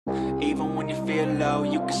Even when you feel low,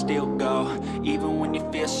 you can still go. Even when you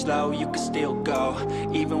feel slow, you can still go.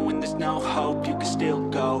 Even when there's no hope, you can still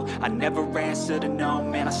go. I never answer to no,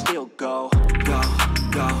 man, I still go. Go,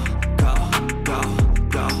 go, go, go,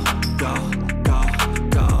 go, go, go,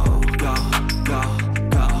 go, go, go,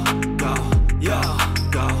 go, go, yeah,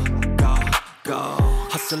 go, go, go.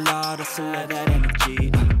 Hustle hard, hustle all that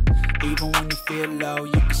energy. Even when you feel low,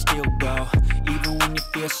 you can still go. Even when you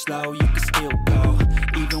feel slow, you can still go.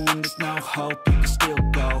 Even when there's no hope, you can still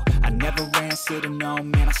go. I never answer to no,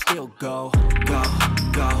 man, I still go. Go,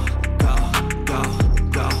 go, go, go,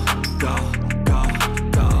 go, go, go, go,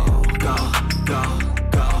 go, go, go,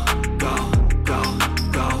 go, go, go,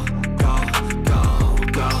 go,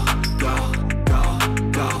 go,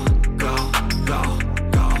 go, go,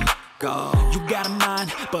 go, go. You got a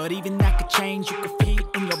mind, but even that could change. You can feed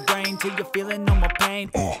in your brain till you're feeling no more pain.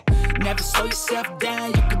 Never slow yourself down,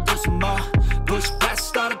 you can do some more. Push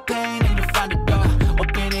past all the pain and you'll find a door.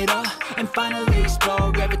 Open it up and finally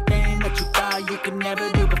explore everything that you thought you could never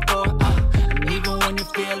do before. And even when you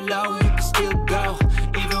feel low, you can still go.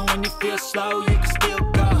 Even when you feel slow, you can still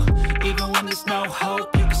go. Even when there's no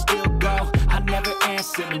hope, you can still go. I never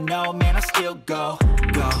answer to no, man, I still go.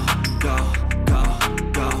 Go, go, go,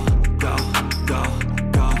 go, go, go.